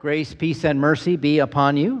Grace, peace, and mercy be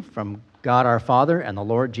upon you from God our Father and the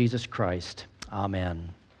Lord Jesus Christ. Amen.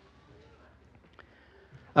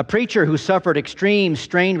 A preacher who suffered extreme,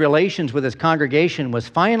 strained relations with his congregation was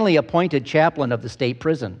finally appointed chaplain of the state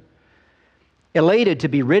prison. Elated to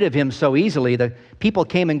be rid of him so easily, the people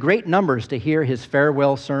came in great numbers to hear his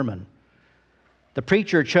farewell sermon. The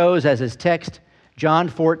preacher chose as his text John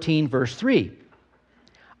 14, verse 3.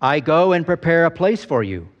 I go and prepare a place for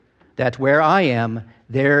you, that where I am,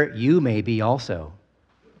 there you may be also.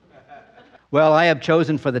 Well, I have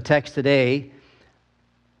chosen for the text today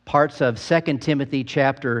parts of 2 Timothy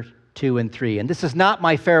chapter 2 and 3. And this is not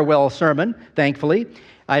my farewell sermon, thankfully.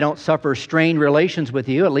 I don't suffer strained relations with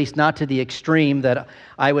you, at least not to the extreme that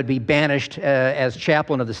I would be banished as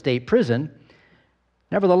chaplain of the state prison.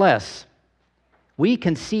 Nevertheless, we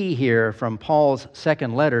can see here from Paul's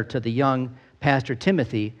second letter to the young pastor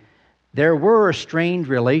Timothy, there were strained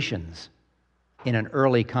relations in an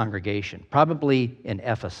early congregation, probably in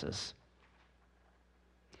Ephesus.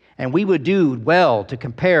 And we would do well to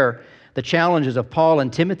compare the challenges of Paul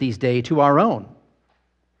and Timothy's day to our own.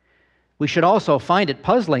 We should also find it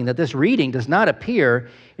puzzling that this reading does not appear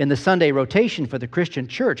in the Sunday rotation for the Christian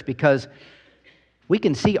church because we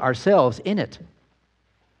can see ourselves in it.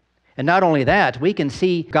 And not only that, we can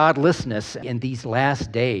see godlessness in these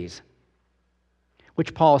last days,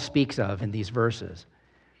 which Paul speaks of in these verses.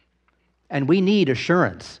 And we need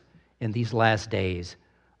assurance in these last days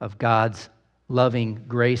of God's loving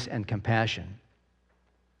grace and compassion.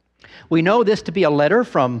 We know this to be a letter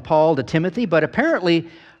from Paul to Timothy, but apparently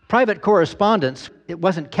private correspondence, it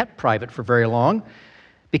wasn't kept private for very long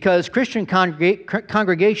because Christian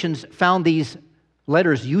congregations found these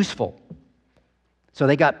letters useful. So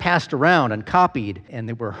they got passed around and copied, and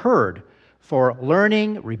they were heard for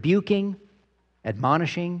learning, rebuking,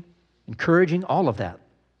 admonishing, encouraging, all of that.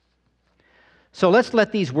 So let's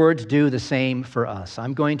let these words do the same for us.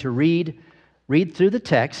 I'm going to read through the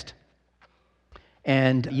text,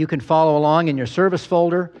 and you can follow along in your service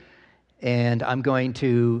folder, and I'm going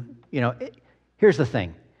to, here's the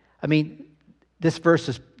thing. I mean, these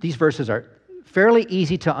verses are fairly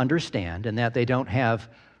easy to understand in that they don't have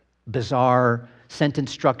bizarre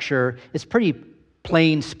sentence structure. It's pretty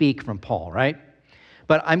plain speak from Paul, right?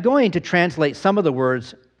 But I'm going to translate some of the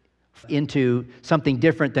words into something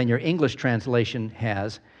different than your English translation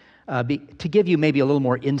has, to give you maybe a little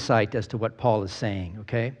more insight as to what Paul is saying,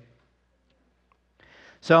 okay?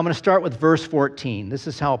 So I'm going to start with verse 14. This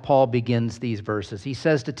is how Paul begins these verses. He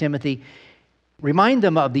says to Timothy, remind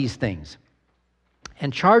them of these things,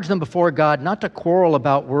 and charge them before God not to quarrel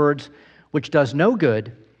about words which does no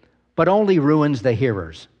good, but only ruins the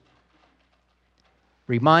hearers.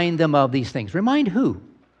 Remind them of these things. Remind who?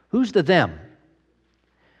 Who's the them?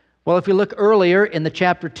 Well, if we look earlier in the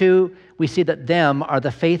chapter 2, we see that them are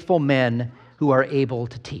the faithful men who are able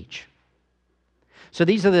to teach. So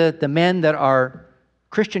these are the men that are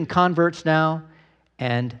Christian converts now,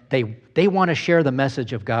 and they want to share the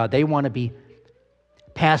message of God. They want to be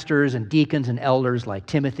pastors and deacons and elders like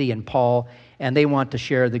Timothy and Paul, and they want to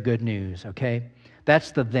share the good news, okay?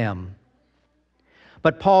 That's the them.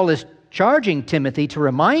 But Paul is charging Timothy to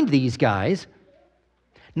remind these guys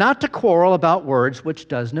not to quarrel about words which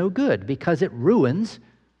does no good, because it ruins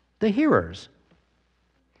the hearers.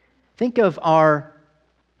 Think of our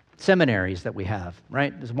seminaries that we have,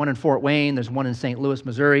 right? There's one in Fort Wayne, there's one in St. Louis,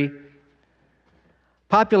 Missouri,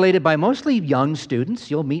 populated by mostly young students.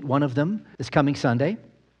 You'll meet one of them this coming Sunday.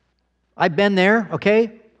 I've been there,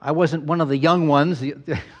 okay? I wasn't one of the young ones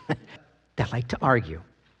that like to argue.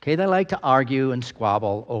 Okay, they like to argue and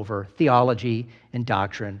squabble over theology and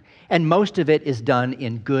doctrine, and most of it is done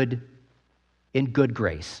in good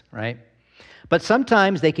grace, right? But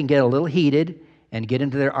sometimes they can get a little heated and get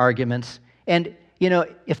into their arguments, and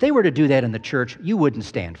if they were to do that in the church, you wouldn't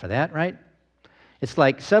stand for that, right? It's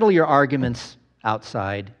like settle your arguments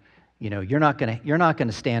outside. You're not going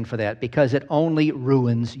to stand for that because it only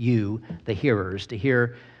ruins you, the hearers, to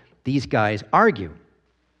hear these guys argue.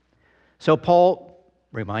 So Paul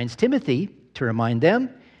reminds Timothy to remind them,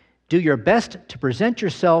 do your best to present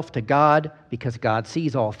yourself to God, because God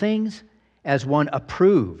sees all things, as one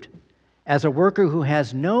approved, as a worker who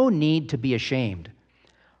has no need to be ashamed,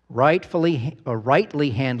 rightly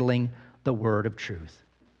handling the word of truth.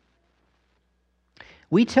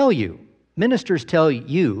 Ministers tell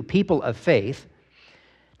you, people of faith,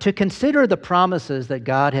 to consider the promises that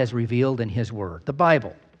God has revealed in His Word, the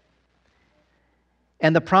Bible,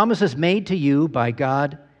 and the promises made to you by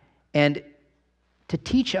God, and to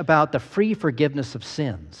teach about the free forgiveness of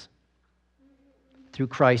sins through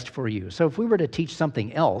Christ for you. So if we were to teach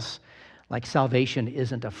something else, like salvation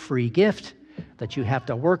isn't a free gift, that you have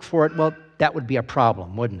to work for it, well, that would be a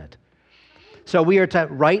problem, wouldn't it? So we are to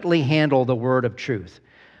rightly handle the word of truth.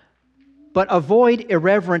 But avoid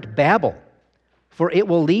irreverent babble, for it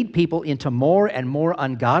will lead people into more and more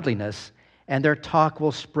ungodliness, and their talk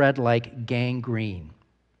will spread like gangrene.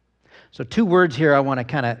 So 2 words here I want to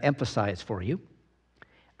kind of emphasize for you.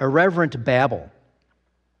 Irreverent babble.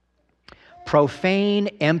 Profane,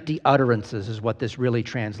 empty utterances is what this really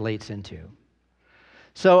translates into.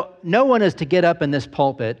 So no one is to get up in this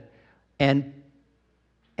pulpit and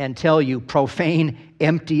tell you profane,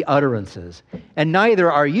 empty utterances. And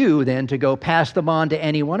neither are you then to go pass them on to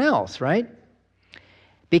anyone else, right?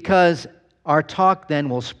 Because our talk then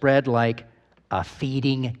will spread like a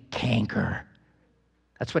feeding canker.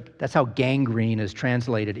 That's how gangrene is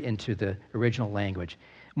translated into the original language.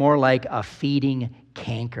 More like a feeding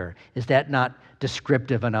canker. Is that not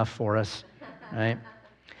descriptive enough for us? Right?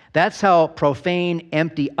 That's how profane,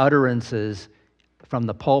 empty utterances from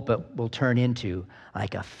the pulpit will turn into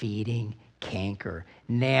like a feeding canker.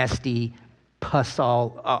 Nasty,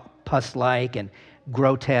 pus-like and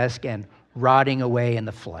grotesque and rotting away in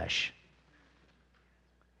the flesh.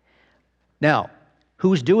 Now,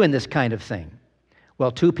 who's doing this kind of thing?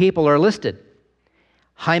 Well, 2 people are listed.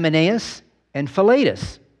 Hymenaeus and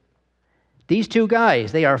Philetus. These 2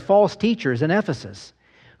 guys, they are false teachers in Ephesus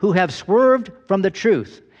who have swerved from the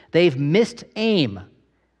truth. They've missed aim,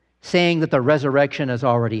 saying that the resurrection has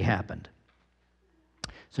already happened.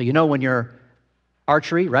 So you know when you're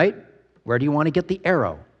archery, right? Where do you want to get the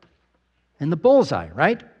arrow? In the bullseye,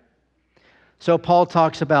 right? So Paul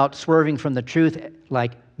talks about swerving from the truth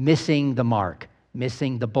like missing the mark,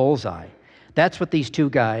 missing the bullseye. That's what these 2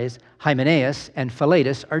 guys, Hymenaeus and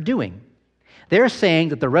Philetus, are doing. They're saying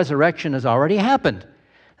that the resurrection has already happened.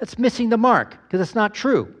 That's missing the mark because it's not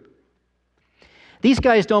true. These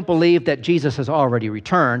guys don't believe that Jesus has already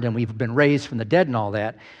returned and we've been raised from the dead and all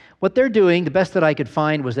that. What they're doing, the best that I could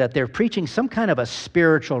find, was that they're preaching some kind of a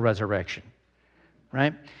spiritual resurrection,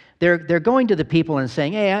 right? They're going to the people and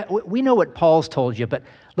saying, hey, we know what Paul's told you, but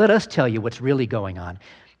let us tell you what's really going on.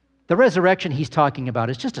 The resurrection he's talking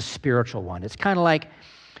about is just a spiritual one. It's kind of like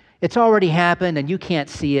it's already happened and you can't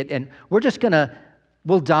see it, and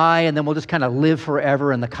we'll die and then we'll just kind of live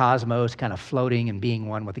forever in the cosmos, kind of floating and being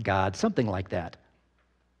one with God, something like that.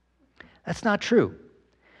 That's not true.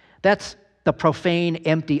 That's the profane,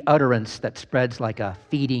 empty utterance that spreads like a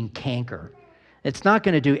feeding canker. It's not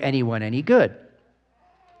going to do anyone any good.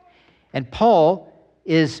 And Paul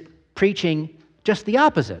is preaching just the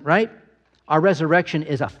opposite, right? Our resurrection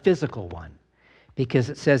is a physical one because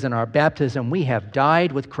it says in our baptism we have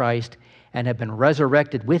died with Christ and have been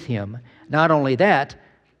resurrected with him. Not only that,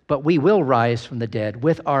 but we will rise from the dead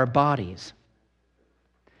with our bodies.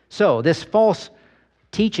 So this false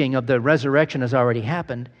teaching of the resurrection has already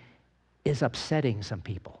happened is upsetting some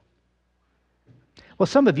people. Well,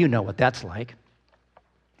 some of you know what that's like.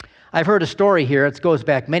 I've heard a story here. It goes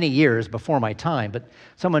back many years before my time, but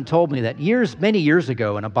someone told me that many years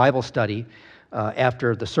ago in a Bible study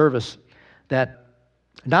after the service, that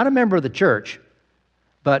not a member of the church,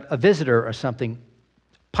 but a visitor or something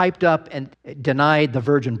piped up and denied the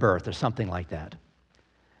virgin birth or something like that.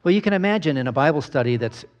 Well, you can imagine in a Bible study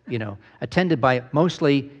that's, attended by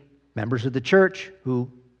mostly members of the church who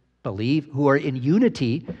are in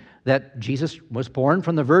unity that Jesus was born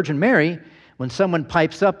from the Virgin Mary. When someone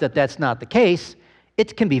pipes up that that's not the case,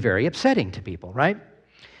 it can be very upsetting to people, right?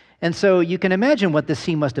 And so you can imagine what this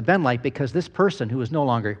scene must have been like, because this person, who is no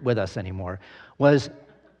longer with us anymore,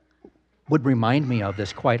 would remind me of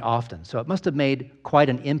this quite often. So it must have made quite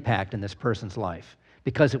an impact in this person's life,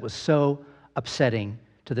 because it was so upsetting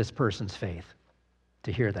to this person's faith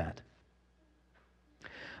to hear that.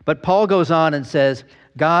 But Paul goes on and says,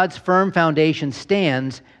 God's firm foundation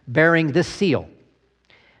stands bearing this seal.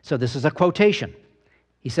 So this is a quotation.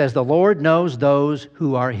 He says, the Lord knows those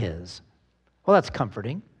who are his. Well, that's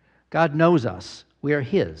comforting. God knows us. We are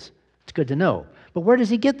his. It's good to know. But where does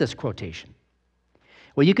he get this quotation?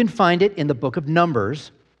 Well, you can find it in the book of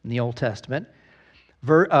Numbers in the Old Testament,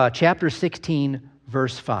 chapter 16,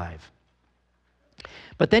 verse 5.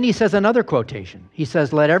 But then he says another quotation. He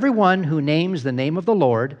says, let everyone who names the name of the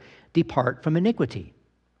Lord depart from iniquity.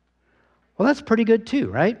 Well, that's pretty good too,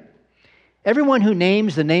 right? Everyone who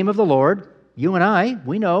names the name of the Lord, you and I,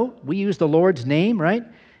 we know, we use the Lord's name, right?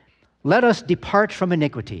 Let us depart from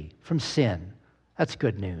iniquity, from sin. That's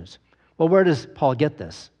good news. Well, where does Paul get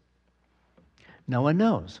this? No one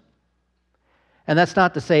knows. And that's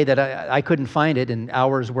not to say that I couldn't find it in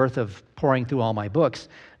hours worth of pouring through all my books.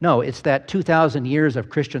 No, it's that 2,000 years of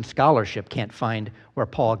Christian scholarship can't find where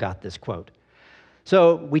Paul got this quote.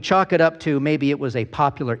 So we chalk it up to maybe it was a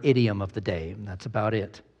popular idiom of the day, and that's about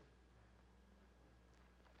it.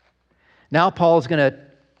 Now Paul's going to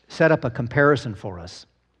set up a comparison for us.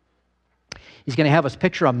 He's going to have us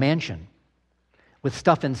picture a mansion with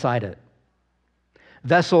stuff inside it.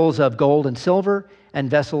 Vessels of gold and silver and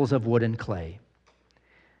vessels of wood and clay.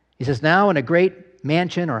 He says, now in a great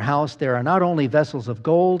mansion or house there are not only vessels of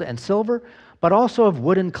gold and silver, but also of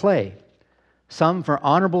wood and clay, some for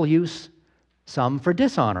honorable use, some for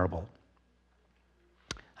dishonorable.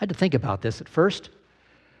 I had to think about this at first.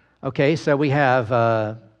 Okay, so we have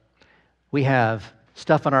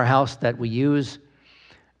stuff in our house that we use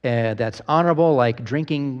that's honorable, like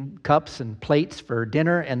drinking cups and plates for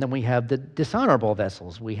dinner, and then we have the dishonorable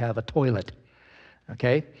vessels. We have a toilet.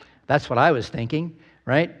 Okay, that's what I was thinking,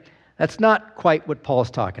 right? That's not quite what Paul's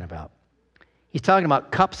talking about. He's talking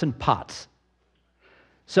about cups and pots.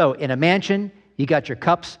 So in a mansion, you got your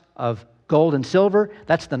cups of gold and silver.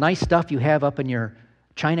 That's the nice stuff you have up in your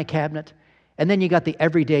china cabinet. And then you got the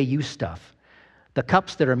everyday use stuff. The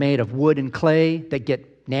cups that are made of wood and clay that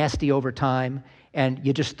get nasty over time, and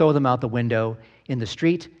you just throw them out the window in the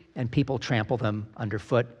street, and people trample them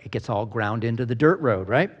underfoot. It gets all ground into the dirt road,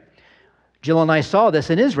 right? Jill and I saw this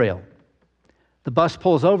in Israel. The bus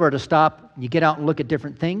pulls over to stop. You get out and look at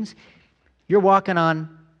different things. You're walking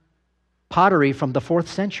on pottery from the 4th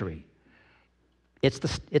century.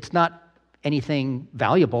 It's not anything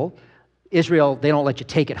valuable. Israel, they don't let you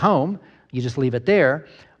take it home. You just leave it there.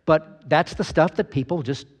 But that's the stuff that people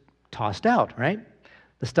just tossed out, right?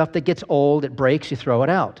 The stuff that gets old, it breaks, you throw it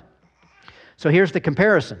out. So here's the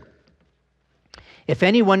comparison. If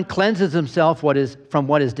anyone cleanses himself from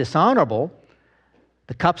what is dishonorable,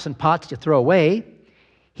 the cups and pots you throw away,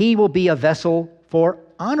 he will be a vessel for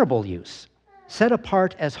honorable use, set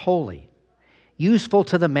apart as holy, useful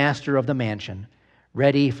to the master of the mansion,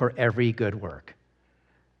 ready for every good work.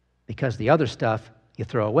 Because the other stuff you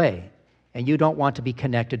throw away, and you don't want to be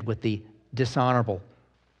connected with the dishonorable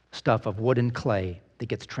stuff of wood and clay that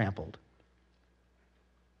gets trampled.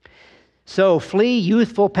 So flee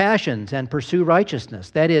youthful passions and pursue righteousness.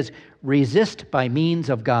 That is, resist by means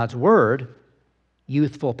of God's word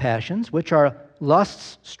youthful passions, which are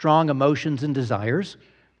lusts, strong emotions, and desires,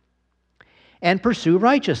 and pursue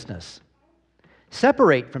righteousness.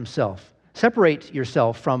 Separate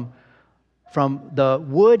yourself from the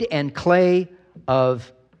wood and clay of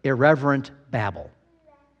irreverent babble.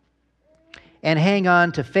 And hang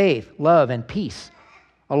on to faith, love, and peace,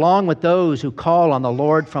 along with those who call on the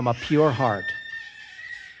Lord from a pure heart.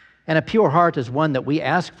 And a pure heart is one that we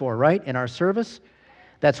ask for, right, in our service?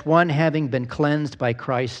 That's one having been cleansed by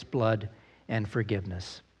Christ's blood and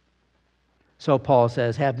forgiveness. So Paul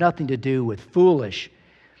says, have nothing to do with foolish,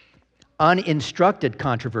 uninstructed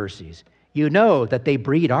controversies. You know that they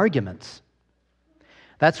breed arguments.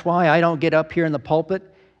 That's why I don't get up here in the pulpit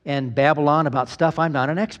and babble on about stuff I'm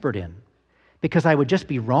not an expert in, because I would just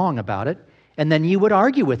be wrong about it, and then you would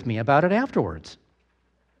argue with me about it afterwards.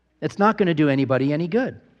 It's not going to do anybody any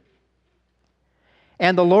good.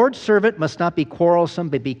 And the Lord's servant must not be quarrelsome,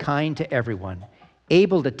 but be kind to everyone,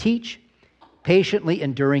 able to teach, patiently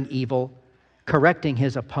enduring evil, correcting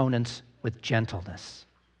his opponents with gentleness.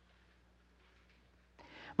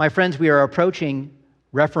 My friends, we are approaching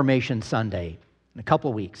Reformation Sunday in a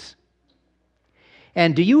couple weeks.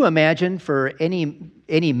 And do you imagine for any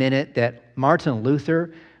minute that Martin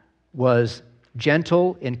Luther was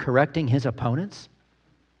gentle in correcting his opponents?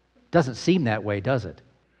 Doesn't seem that way, does it?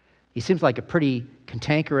 He seems like a pretty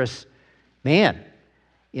cantankerous man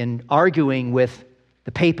in arguing with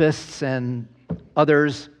the papists and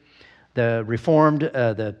others, the Reformed,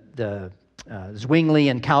 the Zwingli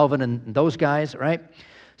and Calvin and those guys, right?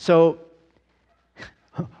 So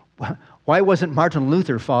why wasn't Martin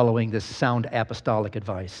Luther following this sound apostolic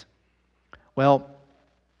advice? Well,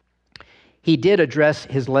 he did address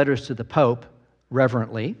his letters to the Pope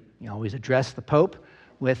reverently. He always addressed the Pope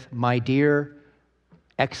with "my dear,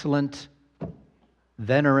 excellent,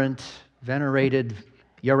 venerated,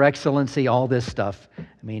 Your Excellency," all this stuff. I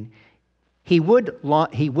mean, he would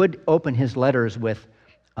open his letters with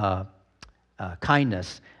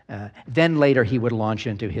kindness. Then later he would launch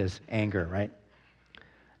into his anger, right?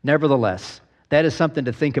 Nevertheless, that is something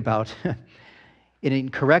to think about in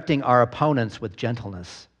correcting our opponents with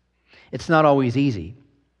gentleness. It's not always easy.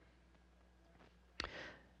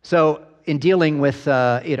 So in dealing with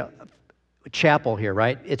chapel here,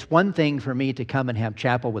 right? It's one thing for me to come and have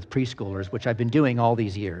chapel with preschoolers, which I've been doing all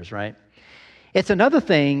these years, right? It's another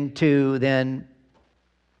thing to then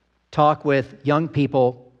talk with young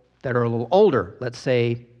people that are a little older, let's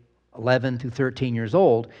say 11 to 13 years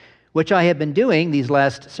old, which I have been doing these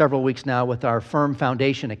last several weeks now with our Firm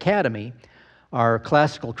Foundation Academy, our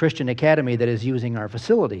classical Christian academy that is using our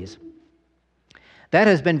facilities. That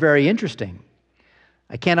has been very interesting.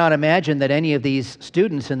 I cannot imagine that any of these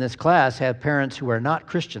students in this class have parents who are not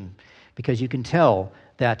Christian, because you can tell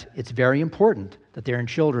that it's very important that their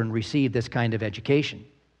children receive this kind of education.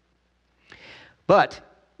 But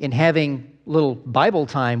in having little Bible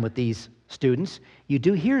time with these students, you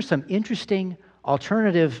do hear some interesting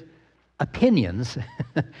alternative opinions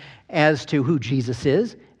as to who Jesus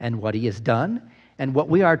is and what he has done and what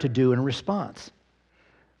we are to do in response.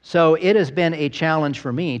 So it has been a challenge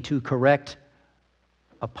for me to correct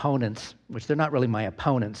opponents, which they're not really my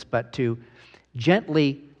opponents, but to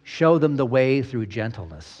gently show them the way through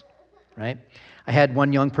gentleness, right? I had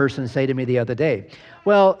one young person say to me the other day,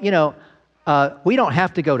 well, we don't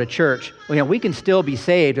have to go to church. We can still be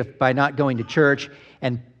saved by not going to church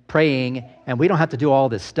and praying, and we don't have to do all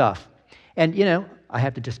this stuff. And, I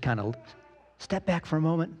have to just kind of step back for a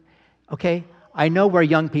moment. Okay, I know where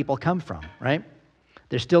young people come from, right?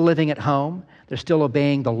 They're still living at home. They're still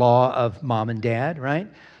obeying the law of mom and dad, right?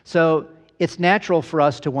 So it's natural for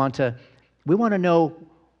us we want to know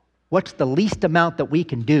what's the least amount that we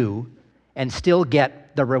can do and still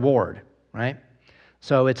get the reward, right?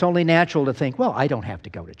 So it's only natural to think, well, I don't have to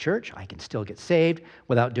go to church. I can still get saved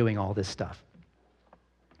without doing all this stuff.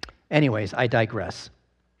 Anyways, I digress.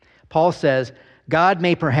 Paul says, God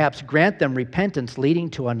may perhaps grant them repentance leading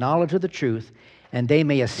to a knowledge of the truth, and they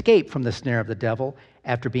may escape from the snare of the devil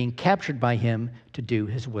after being captured by him to do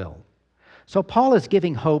his will. So Paul is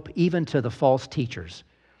giving hope even to the false teachers,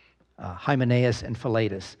 Hymenaeus and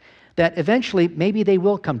Philetus, that eventually maybe they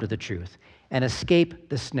will come to the truth and escape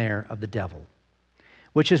the snare of the devil,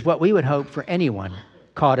 which is what we would hope for anyone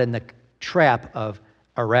caught in the trap of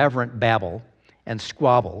irreverent babble and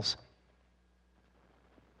squabbles.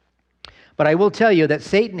 But I will tell you that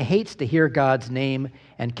Satan hates to hear God's name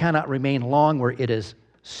and cannot remain long where it is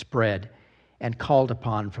spread and called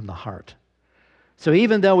upon from the heart. So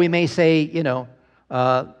even though we may say,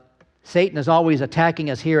 Satan is always attacking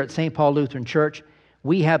us here at St. Paul Lutheran Church,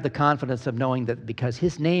 we have the confidence of knowing that because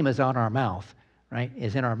his name is on our mouth, right,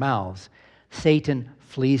 is in our mouths, Satan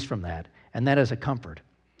flees from that, and that is a comfort.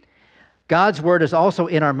 God's word is also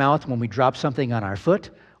in our mouth when we drop something on our foot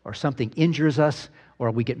or something injures us or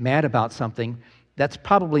we get mad about something. That's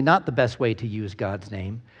probably not the best way to use God's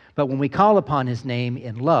name. But when we call upon his name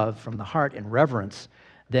in love from the heart in reverence,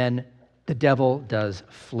 then the devil does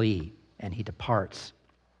flee and he departs.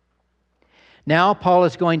 Now Paul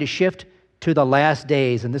is going to shift to the last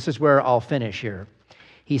days, and this is where I'll finish here.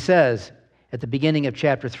 He says at the beginning of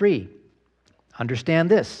chapter 3, understand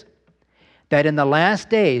this, that in the last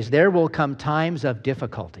days there will come times of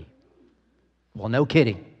difficulty. Well, no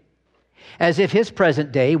kidding. As if his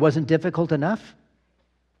present day wasn't difficult enough.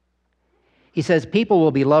 He says people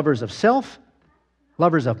will be lovers of self,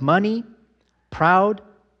 lovers of money, proud,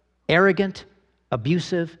 arrogant,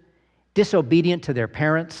 abusive, disobedient to their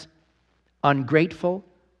parents, ungrateful,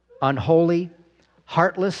 unholy,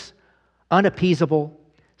 heartless, unappeasable,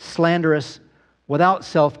 slanderous, without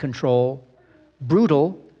self-control,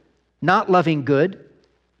 brutal, not loving good,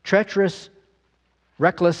 treacherous,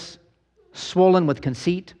 reckless, swollen with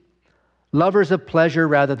conceit, lovers of pleasure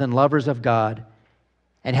rather than lovers of God,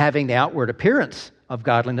 and having the outward appearance of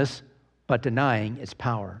godliness, but denying its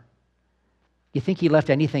power. You think he left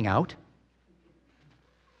anything out?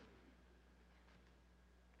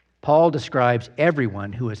 Paul describes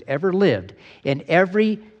everyone who has ever lived in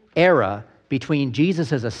every era between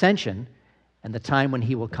Jesus' ascension and the time when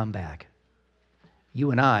he will come back.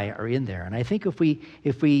 You and I are in there. And I think if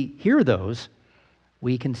we hear those,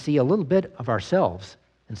 we can see a little bit of ourselves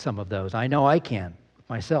in some of those. I know I can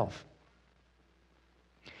myself.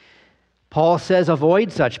 Paul says,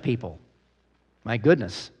 avoid such people. My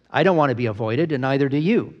goodness, I don't want to be avoided, and neither do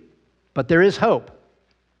you. But there is hope,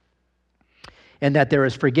 and that there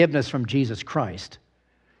is forgiveness from Jesus Christ.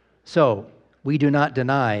 So, we do not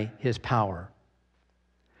deny his power.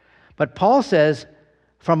 But Paul says,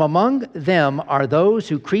 from among them are those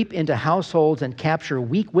who creep into households and capture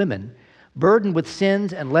weak women, burdened with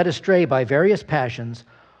sins and led astray by various passions,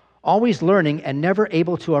 always learning and never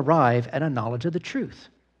able to arrive at a knowledge of the truth.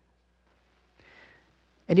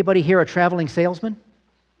 Anybody here a traveling salesman?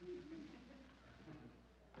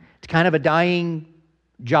 It's kind of a dying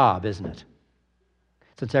job, isn't it?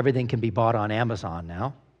 Since everything can be bought on Amazon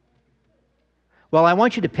now. Well, I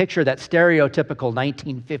want you to picture that stereotypical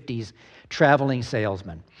 1950s traveling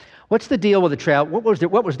salesman. What's the deal with the travel? What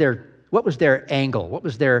was their angle? What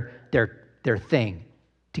was their thing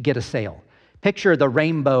to get a sale? Picture the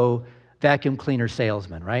rainbow vacuum cleaner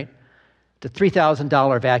salesman, right? The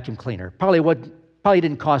 $3,000 vacuum cleaner. Probably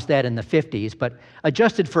didn't cost that in the 50s, but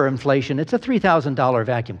adjusted for inflation, it's a $3,000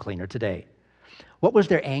 vacuum cleaner today. What was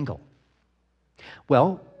their angle?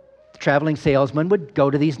 Well, the traveling salesman would go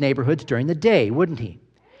to these neighborhoods during the day, wouldn't he?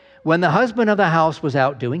 When the husband of the house was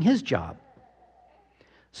out doing his job.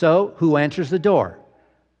 So, who answers the door?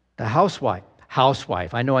 The housewife.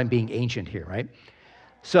 Housewife. I know I'm being ancient here, right?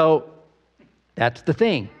 So, that's the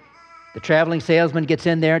thing. The traveling salesman gets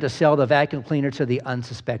in there to sell the vacuum cleaner to the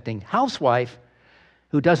unsuspecting housewife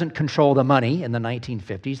who doesn't control the money in the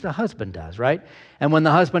 1950s. The husband does, right? And when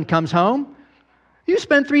the husband comes home, you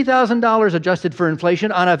spent $3,000 adjusted for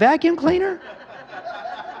inflation on a vacuum cleaner?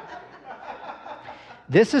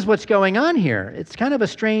 This is what's going on here. It's kind of a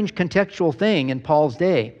strange contextual thing in Paul's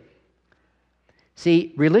day.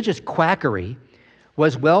 See, religious quackery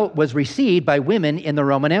was received by women in the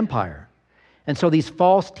Roman Empire. And so these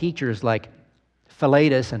false teachers like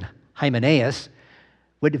Philetus and Hymenaeus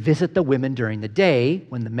would visit the women during the day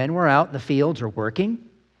when the men were out in the fields or working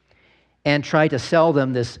and try to sell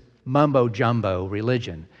them this mumbo-jumbo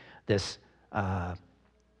religion, this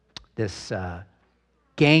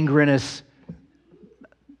gangrenous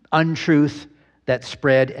untruth that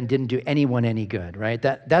spread and didn't do anyone any good, right?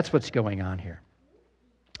 That's what's going on here.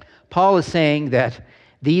 Paul is saying that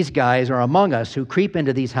these guys are among us who creep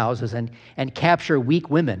into these houses and capture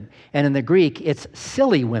weak women. And in the Greek, it's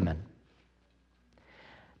silly women.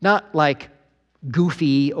 Not like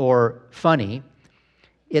goofy or funny.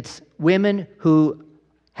 It's women who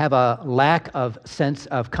have a lack of sense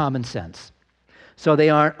of common sense. So they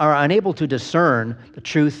are unable to discern the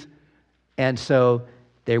truth, and so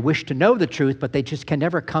they wish to know the truth, but they just can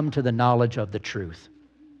never come to the knowledge of the truth.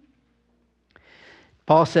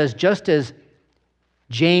 Paul says, just as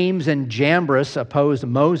James and Jambres opposed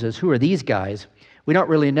Moses. Who are these guys? We don't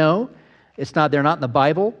really know. They're not in the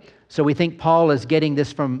Bible. So we think Paul is getting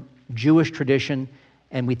this from Jewish tradition,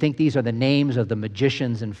 and we think these are the names of the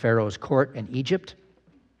magicians in Pharaoh's court in Egypt.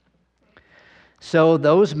 So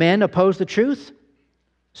those men oppose the truth.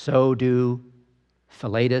 So do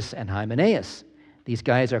Philetus and Hymenaeus. These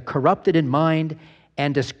guys are corrupted in mind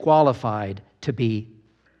and disqualified to be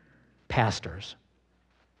pastors.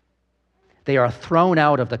 They are thrown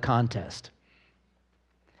out of the contest.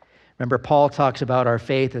 Remember, Paul talks about our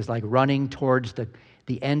faith as like running towards the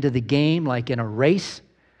end of the game, like in a race.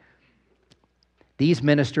 These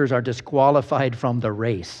ministers are disqualified from the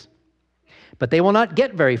race. But they will not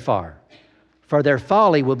get very far, for their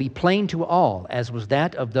folly will be plain to all, as was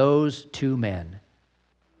that of those two men.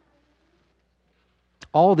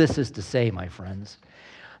 All this is to say, my friends,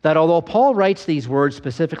 that although Paul writes these words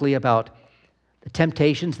specifically about the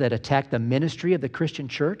temptations that attack the ministry of the Christian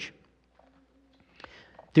church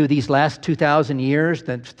through these last 2,000 years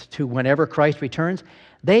to whenever Christ returns,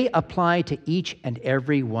 they apply to each and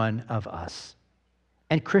every one of us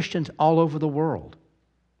and Christians all over the world.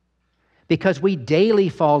 Because we daily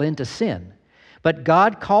fall into sin, but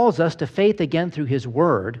God calls us to faith again through His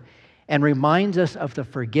Word and reminds us of the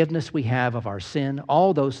forgiveness we have of our sin,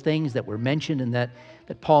 all those things that were mentioned in that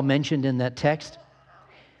Paul mentioned in that text,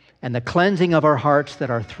 and the cleansing of our hearts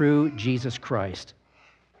that are through Jesus Christ.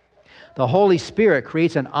 The Holy Spirit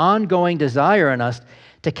creates an ongoing desire in us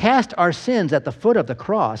to cast our sins at the foot of the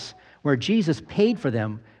cross where Jesus paid for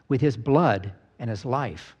them with His blood and His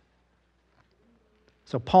life.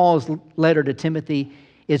 So Paul's letter to Timothy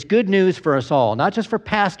is good news for us all, not just for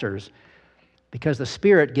pastors, because the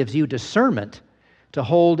Spirit gives you discernment to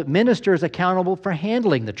hold ministers accountable for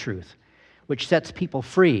handling the truth, which sets people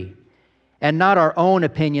free, and not our own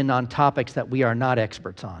opinion on topics that we are not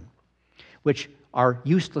experts on, which are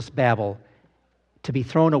useless babble to be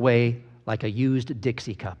thrown away like a used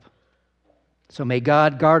Dixie cup. So may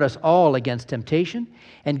God guard us all against temptation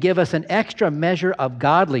and give us an extra measure of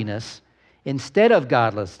godliness instead of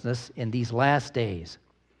godlessness in these last days.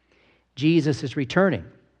 Jesus is returning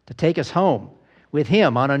to take us home with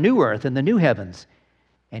Him on a new earth and the new heavens,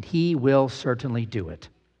 and He will certainly do it.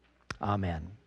 Amen.